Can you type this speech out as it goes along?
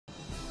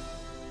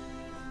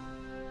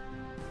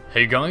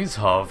Hey guys,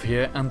 Harv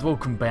here, and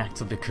welcome back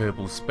to the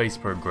Kerbal space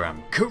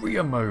program,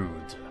 Career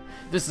Mode!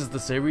 This is the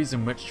series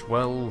in which,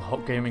 well,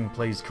 HOCgaming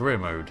plays Career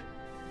Mode,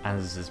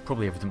 as is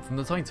probably evident from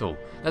the title.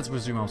 Let's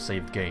resume our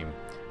saved game.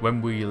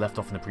 When we left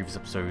off in the previous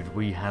episode,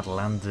 we had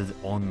landed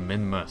on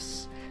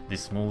Minmus, the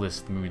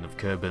smallest moon of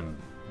Kerbal,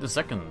 the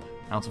second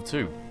out of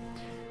two.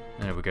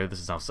 There we go,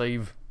 this is our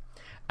save.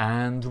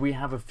 And we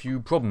have a few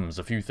problems,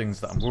 a few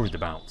things that I'm worried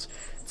about.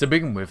 To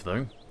begin with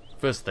though,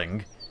 first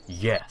thing,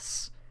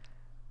 yes.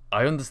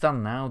 I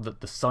understand now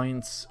that the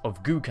science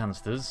of goo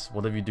canisters,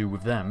 whatever you do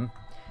with them,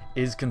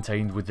 is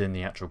contained within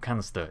the actual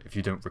canister. If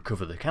you don't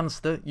recover the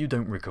canister, you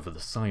don't recover the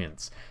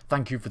science.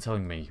 Thank you for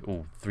telling me,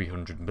 all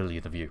 300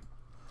 million of you.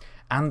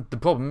 And the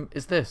problem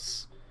is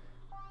this.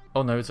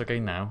 Oh no, it's okay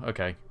now,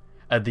 okay.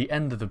 At the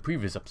end of the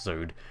previous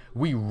episode,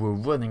 we were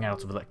running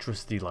out of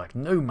electricity like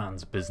no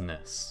man's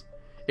business.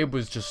 It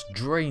was just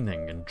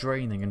draining and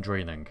draining and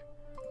draining.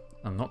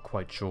 I'm not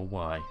quite sure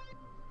why.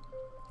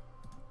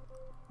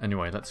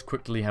 Anyway, let's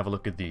quickly have a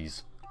look at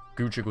these.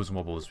 Goo Jiggles and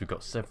Wobbles, we've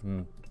got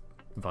 7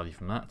 value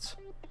from that.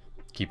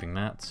 Keeping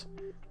that.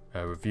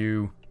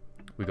 Review,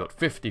 we got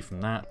 50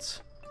 from that.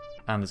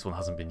 And this one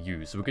hasn't been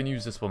used, so we're going to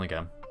use this one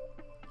again.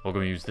 We're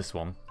going to use this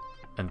one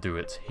and do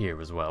it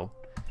here as well.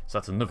 So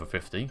that's another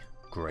 50.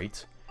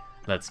 Great.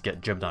 Let's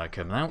get Jebediah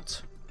coming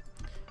out.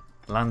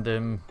 Land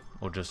him,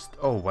 or just...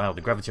 Oh wow,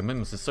 the gravity on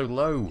Minmus is so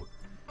low.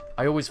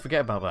 I always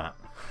forget about that.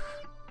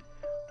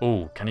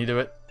 Oh, can he do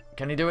it?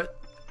 Can he do it?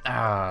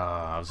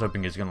 Ah, I was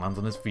hoping he was going to land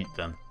on his feet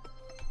then.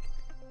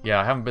 Yeah,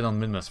 I haven't been on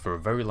Minmus for a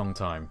very long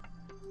time.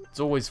 It's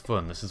always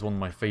fun. This is one of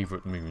my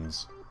favourite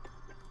moons.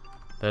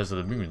 There's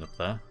the moon up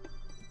there.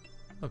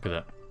 Look at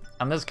it.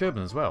 And there's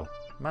Kerbal as well.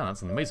 Man,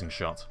 that's an amazing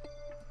shot.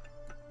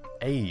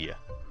 Hey,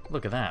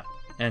 look at that.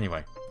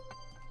 Anyway,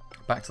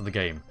 back to the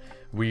game.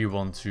 We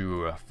want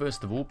to,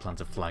 first of all, plant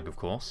a flag, of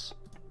course.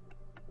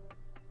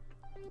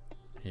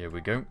 Here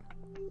we go.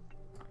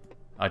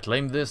 I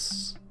claim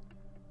this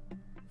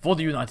for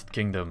the United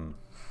Kingdom.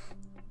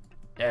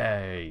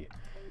 Yay!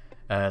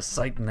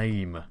 Site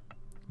name: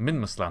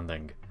 Minmus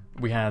Landing.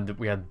 We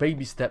had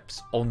baby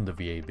steps on the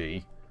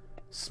VAB,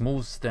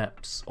 small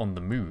steps on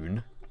the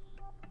moon.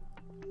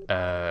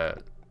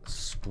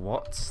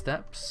 Squat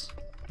steps?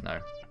 No.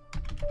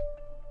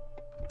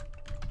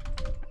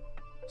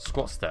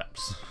 Squat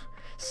steps.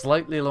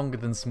 Slightly longer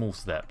than small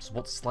steps.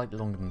 What's slightly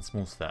longer than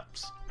small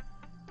steps?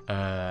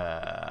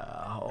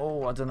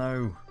 Oh, I don't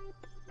know.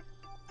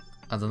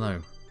 I don't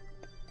know.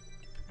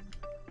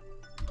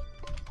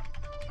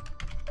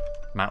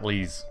 Matt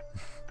Lees.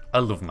 I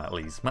love Matt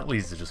Lees. Matt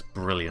Lees are just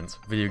brilliant.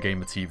 Video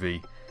Gamer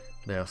TV.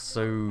 They are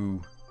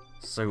so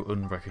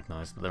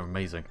unrecognised that they're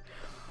amazing.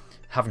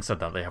 Having said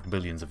that, they have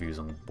millions of views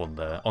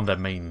on their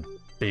main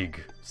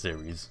big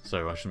series,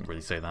 so I shouldn't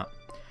really say that.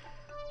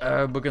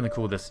 We're going to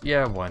call this...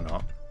 Yeah, why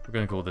not? We're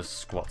going to call this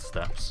Squat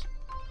Steps.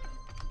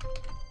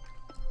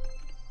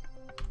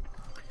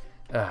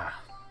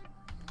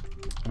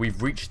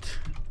 We've reached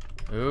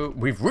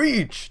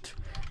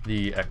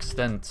the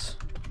extent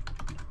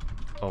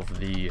of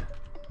the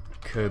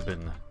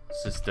Kerbal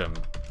system.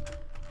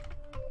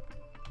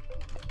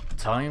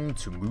 Time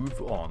to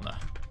move on.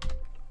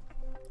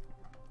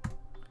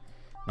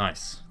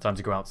 Nice. Time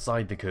to go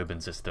outside the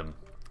Kerbal system.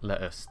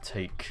 Let us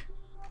take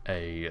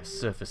a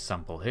surface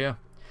sample here.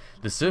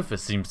 The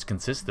surface seems to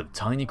consist of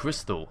tiny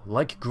crystal,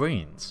 like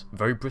grains.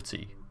 Very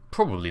pretty.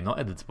 Probably not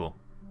editable.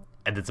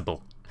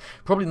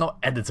 Probably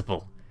not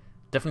editable.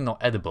 Definitely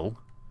not edible.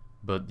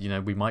 But, you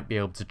know, we might be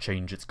able to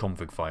change its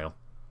config file.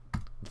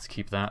 Let's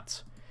keep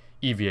that.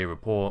 EVA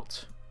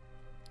report.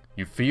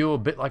 You feel a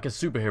bit like a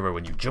superhero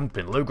when you jump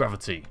in low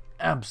gravity.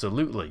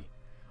 Absolutely.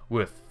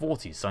 Worth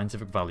 40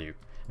 scientific value.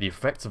 The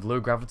effects of low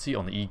gravity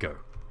on the ego.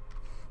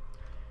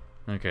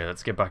 Okay,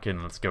 let's get back in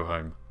and let's go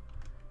home.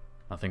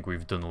 I think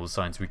we've done all the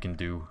science we can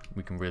do.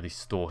 We can really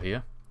store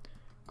here.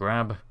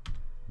 Grab,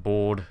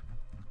 board,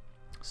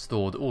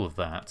 stored all of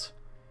that.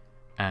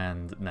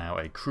 And now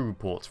a crew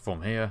report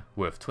from here,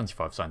 worth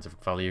 25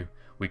 scientific value.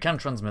 We can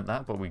transmit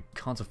that, but we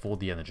can't afford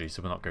the energy,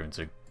 so we're not going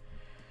to.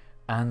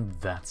 And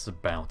that's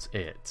about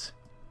it.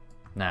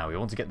 Now, we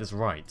want to get this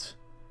right.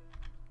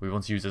 We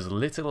want to use as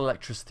little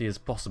electricity as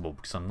possible,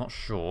 because I'm not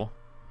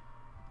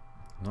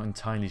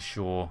entirely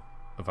sure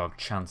of our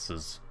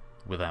chances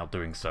without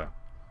doing so.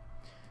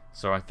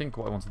 So I think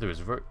what I want to do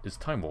is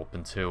time warp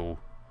until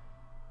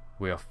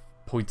we are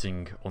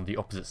pointing on the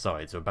opposite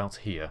side, so about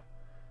here.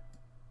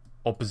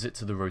 Opposite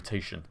to the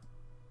rotation.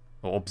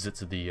 Or opposite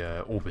to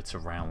the orbit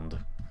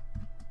around.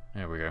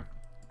 There we go.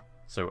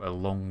 So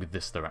along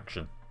this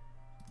direction.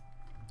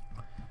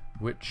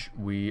 Which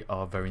we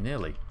are very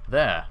nearly.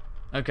 There!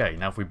 Okay,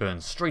 now if we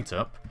burn straight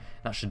up,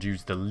 that should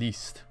use the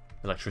least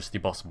electricity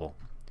possible.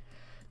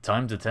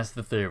 Time to test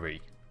the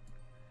theory.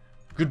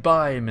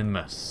 Goodbye,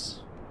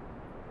 Minmus.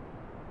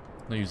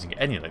 Not using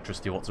any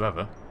electricity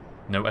whatsoever.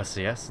 No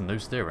SAS and no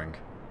steering.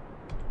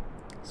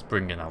 Let's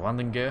bring in our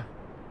landing gear.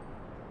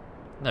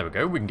 There we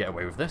go, we can get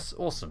away with this.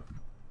 Awesome.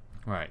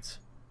 Right.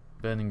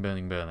 Burning,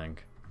 burning, burning.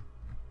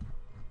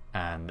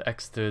 And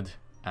exited,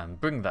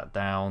 and bring that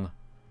down.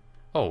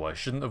 Oh, I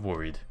shouldn't have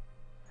worried.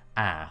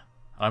 Ah,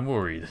 I'm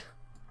worried.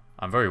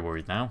 I'm very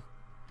worried now.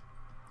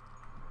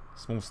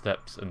 Small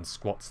steps and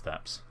squat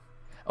steps.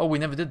 Oh, we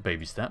never did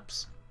baby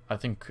steps. I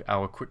think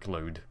our quick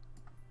load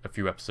a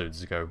few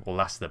episodes ago, or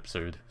last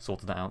episode,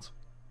 sorted that out.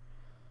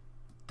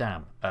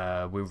 Damn,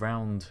 we're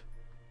round...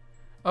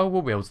 Oh,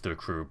 we'll be able to do a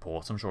crew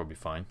report. I'm sure it'll be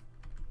fine.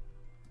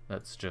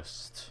 Let's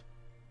just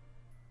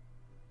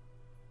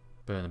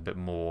burn a bit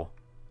more.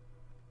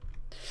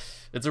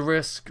 It's a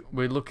risk.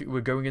 We're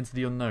going into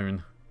the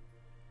unknown.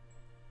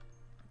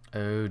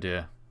 Oh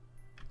dear.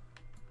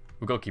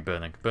 We've got to keep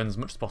burning. Burn as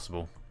much as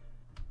possible.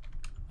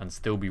 And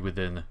still be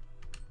within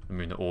the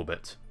lunar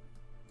orbit.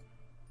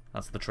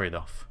 That's the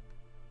trade-off.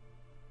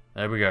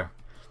 There we go.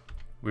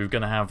 We're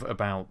going to have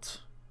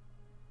about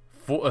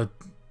 2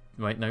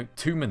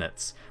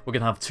 minutes. We're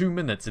going to have 2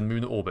 minutes in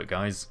lunar orbit,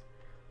 guys.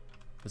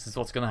 This is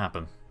what's going to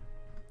happen.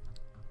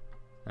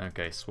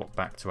 Okay, swap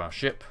back to our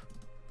ship.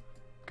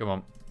 Come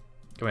on.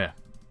 Come here.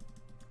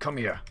 Come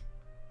here.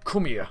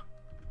 Come here.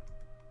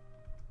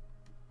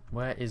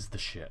 Where is the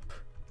ship?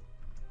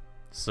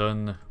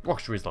 Sun.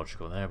 Rocketry is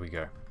logical. There we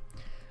go.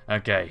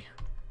 Okay.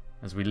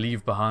 As we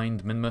leave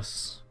behind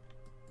Minmus.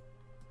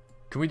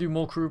 Can we do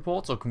more crew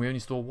reports or can we only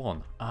store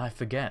one? I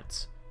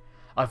forget.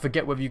 I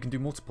forget whether you can do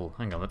multiple.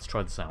 Hang on, let's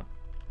try this out.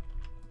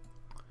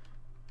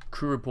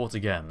 Crew report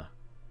again.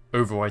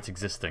 Overwrite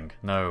existing.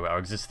 No, our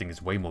existing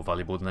is way more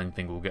valuable than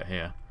anything we'll get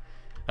here.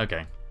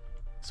 Okay.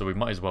 So we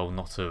might as well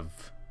not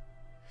have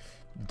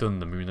done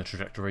the lunar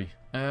trajectory.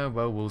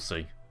 Well, we'll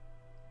see.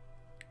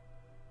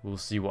 We'll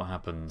see what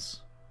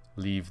happens.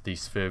 Leave the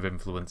sphere of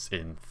influence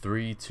in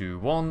 3, 2,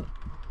 1.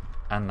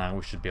 And now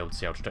we should be able to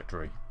see our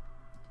trajectory.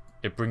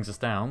 It brings us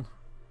down.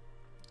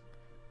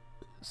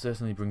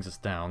 Certainly brings us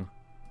down.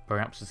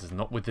 Perhaps this is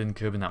not within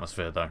Kerbal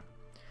atmosphere though.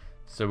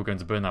 So we're going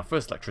to burn our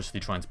first electricity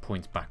trying to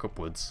point back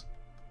upwards.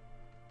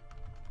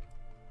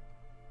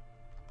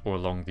 Or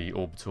along the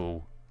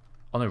orbital...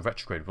 Oh no,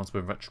 retrograde. We want to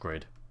burn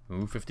retrograde.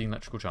 Ooh, 15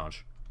 electrical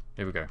charge.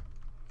 Here we go.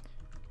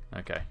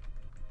 Okay.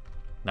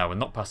 Now we're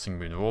not passing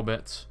lunar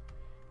orbit.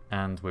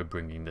 And we're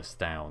bringing this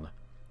down.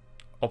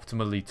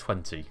 Optimally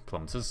 20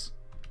 kilometers.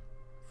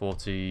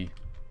 40...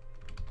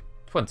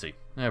 20.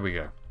 There we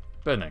go.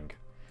 Burning.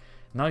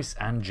 Nice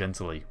and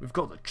gently. We've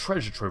got the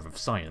treasure trove of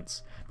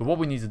science. But what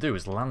we need to do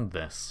is land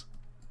this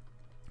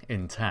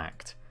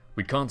intact.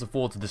 We can't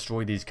afford to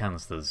destroy these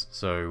canisters,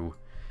 so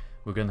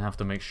we're going to have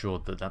to make sure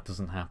that that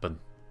doesn't happen.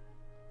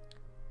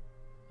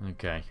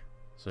 Okay,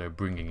 so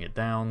bringing it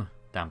down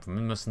from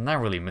Minmus,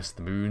 narrowly missed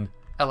the moon.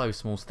 Hello,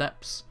 small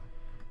steps.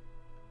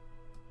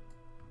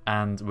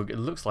 And it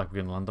looks like we're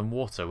going to land on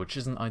water, which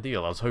isn't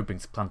ideal. I was hoping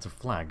to plant a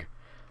flag.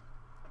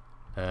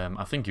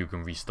 I think you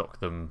can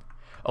restock them.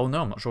 Oh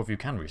no, I'm not sure if you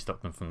can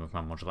restock them from the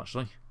command module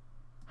actually.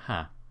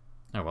 Ha.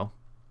 Oh well.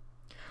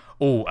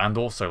 Oh, and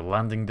also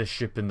landing this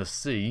ship in the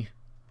sea.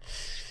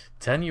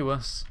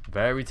 Tenuous.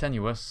 Very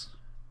tenuous.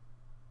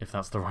 If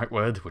that's the right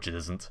word, which it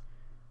isn't.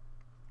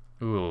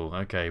 Ooh,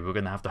 okay, we're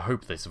going to have to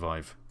hope they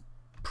survive.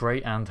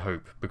 Pray and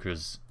hope,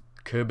 because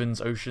Kerbin's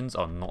oceans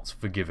are not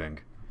forgiving.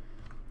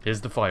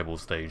 Here's the fireball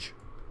stage.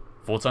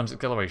 4 times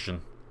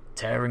acceleration.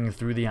 Tearing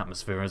through the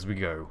atmosphere as we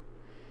go.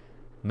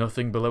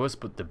 Nothing below us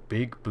but the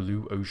big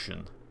blue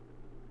ocean.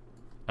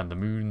 And the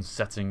moon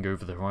setting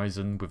over the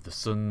horizon with the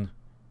sun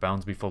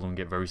bound to be following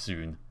it very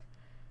soon.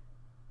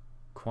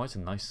 Quite a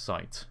nice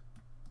sight.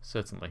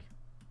 Certainly.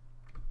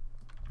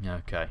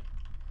 Okay.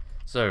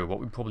 So, what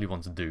we probably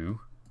want to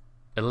do...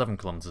 11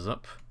 kilometers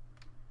up.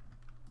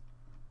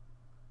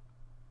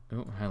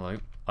 Oh, hello.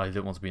 I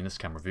don't want to be in this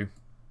camera view.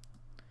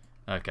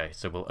 Okay,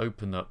 so we'll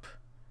open up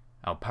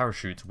our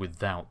parachute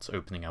without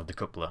opening our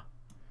decoupler.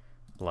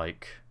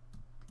 Like...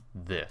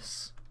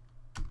 this.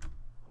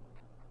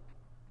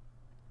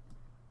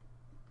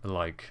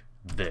 Like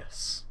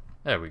this.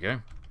 There we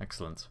go.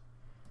 Excellent.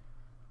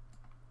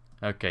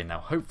 Okay, now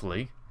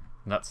hopefully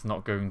that's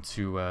not going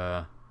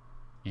to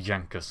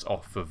yank us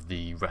off of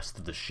the rest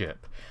of the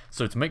ship.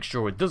 So to make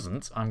sure it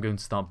doesn't, I'm going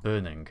to start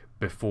burning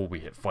before we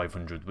hit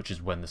 500, which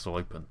is when this will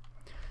open.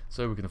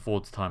 So we can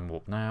afford to time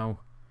warp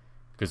now,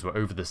 because we're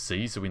over the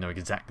sea, so we know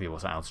exactly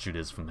what our altitude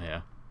is from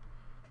here.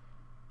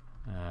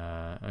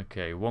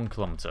 Okay, 1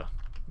 kilometer.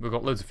 We've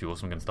got loads of fuel,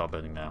 so I'm going to start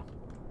burning now.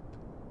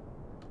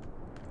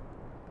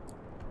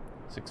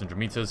 600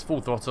 meters,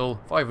 full throttle,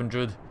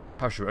 500,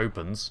 parachute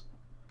opens.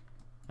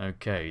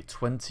 Okay,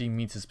 20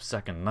 meters per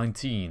second,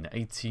 19,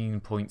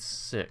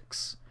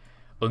 18.6.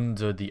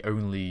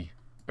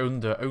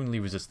 Under only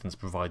resistance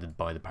provided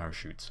by the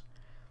parachute.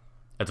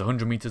 At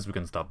 100 meters, we're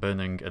going to start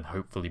burning and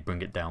hopefully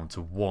bring it down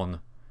to 1,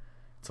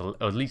 to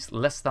at least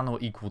less than or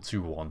equal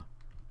to 1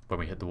 when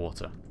we hit the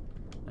water.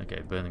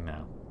 Okay, burning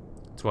now.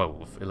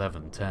 12,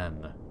 11,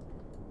 10,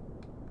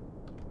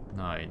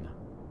 9,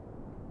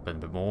 burn a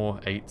bit more,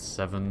 8,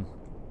 7,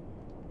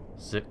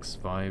 6,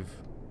 5,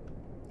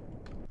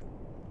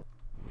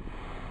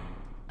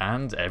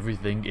 and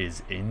everything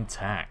is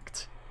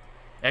intact.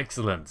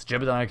 Excellent.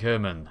 Jebediah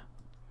Kerman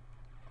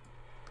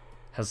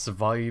has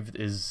survived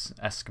his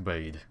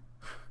escapade.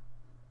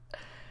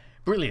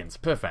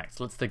 Brilliant, perfect.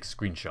 Let's take a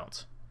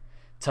screenshot.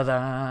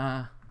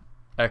 Ta-da!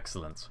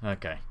 Excellent.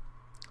 Okay.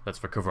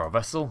 Let's recover our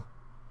vessel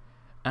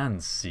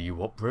and see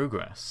what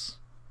progress.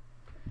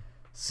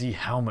 See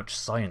how much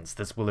science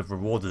this will have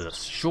rewarded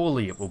us.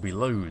 Surely it will be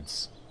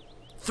loads.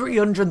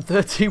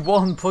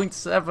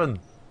 331.7!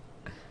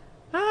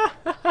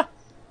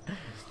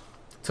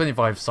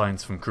 25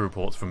 science from crew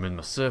reports from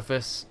Minmus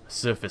surface,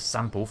 surface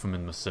sample from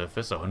Minmus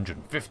surface,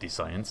 150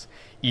 science,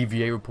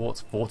 EVA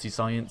reports 40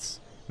 science,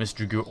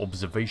 mystery goo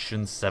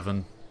observation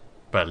 7,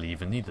 barely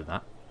even needed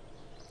that.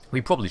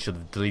 We probably should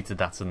have deleted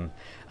that and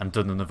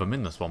done another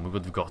Minmus one. We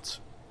would have got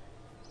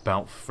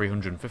about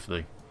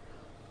 350.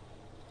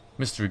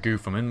 Mystery goo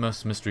from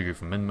Minmus, mystery goo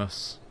from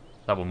Minmus.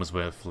 That one was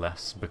worth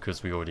less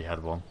because we already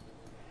had one.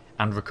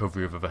 And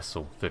recovery of a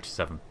vessel,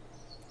 37.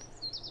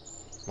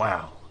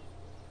 Wow.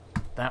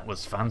 That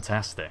was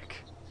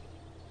fantastic.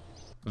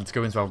 Let's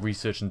go into our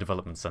research and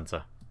development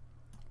centre.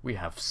 We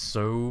have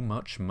so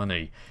much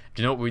money.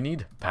 Do you know what we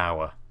need?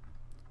 Power.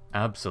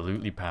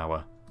 Absolutely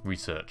power.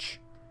 Research.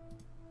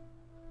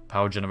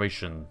 Power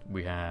generation.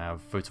 We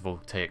have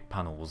photovoltaic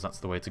panels. That's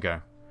the way to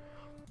go.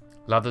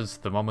 Ladders,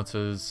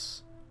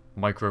 thermometers,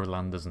 micro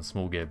landers and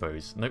small gear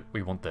bows. Nope,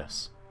 we want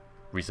this.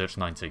 Research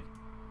 90.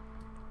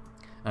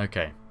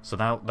 Okay, so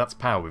now that's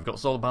power. We've got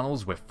solar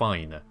panels. We're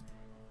fine.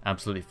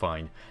 Absolutely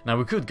fine. Now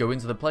we could go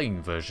into the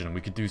plane version and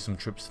we could do some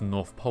trips to the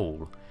North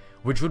Pole,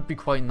 which would be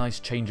quite a nice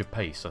change of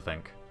pace, I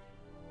think.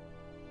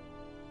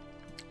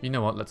 You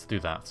know what, let's do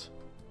that.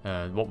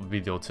 What would be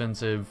the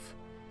alternative?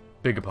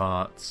 Bigger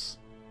parts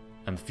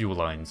and fuel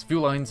lines.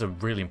 Fuel lines are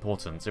really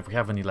important. If we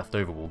have any left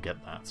over, we'll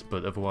get that.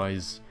 But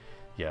otherwise,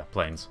 yeah,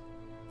 planes.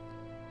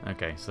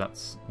 Okay, so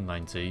that's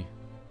 90.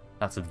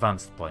 That's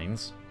advanced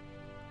planes,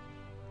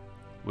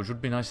 which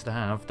would be nice to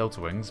have,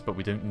 delta wings, but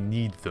we don't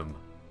need them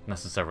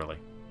necessarily.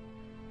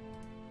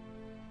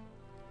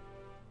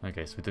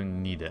 Okay, so we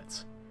don't need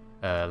it.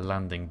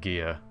 Landing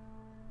gear,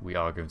 we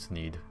are going to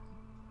need.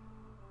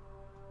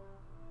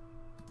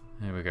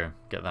 There we go,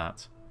 get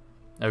that.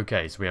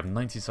 Okay, so we have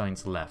 90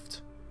 science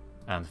left,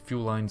 and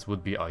fuel lines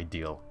would be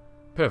ideal.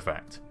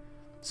 Perfect.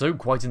 So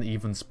quite an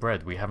even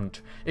spread. We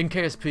haven't... In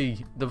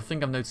KSP, the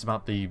thing I've noticed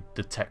about the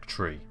tech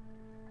tree,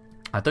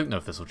 I don't know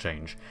if this will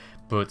change,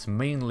 but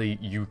mainly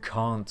you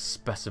can't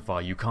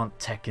specify, you can't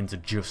tech into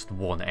just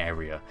one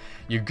area.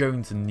 You're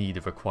going to need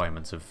a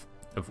requirement of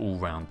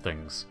all-round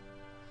things.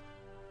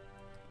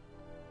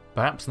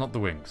 Perhaps not the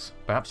wings.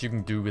 Perhaps you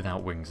can do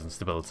without wings and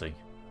stability,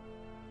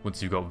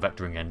 once you've got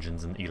vectoring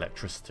engines and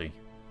electricity.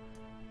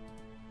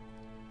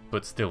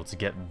 But still, to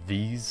get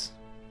these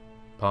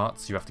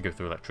parts, you have to go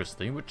through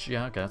electricity, which,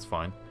 yeah, okay, that's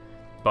fine.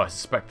 But I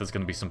suspect there's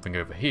going to be something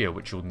over here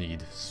which you'll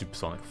need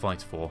supersonic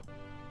flight for,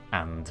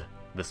 and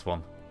this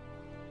one.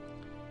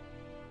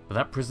 But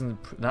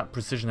that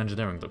precision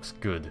engineering looks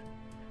good.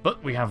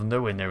 But we have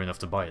nowhere near enough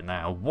to buy it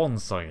now. 1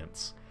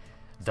 science.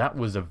 That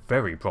was a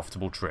very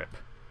profitable trip.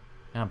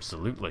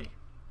 Absolutely.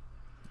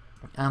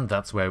 And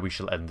that's where we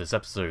shall end this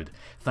episode.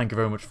 Thank you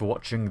very much for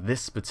watching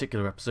this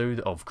particular episode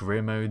of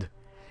Career Mode.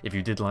 If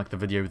you did like the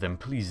video, then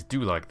please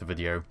do like the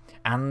video.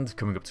 And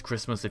coming up to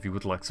Christmas, if you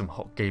would like some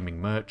HOCgaming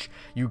merch,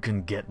 you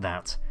can get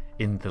that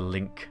in the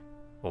link,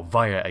 or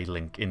via a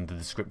link in the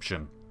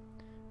description.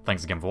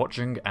 Thanks again for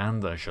watching,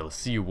 and I shall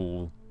see you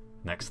all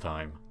next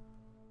time.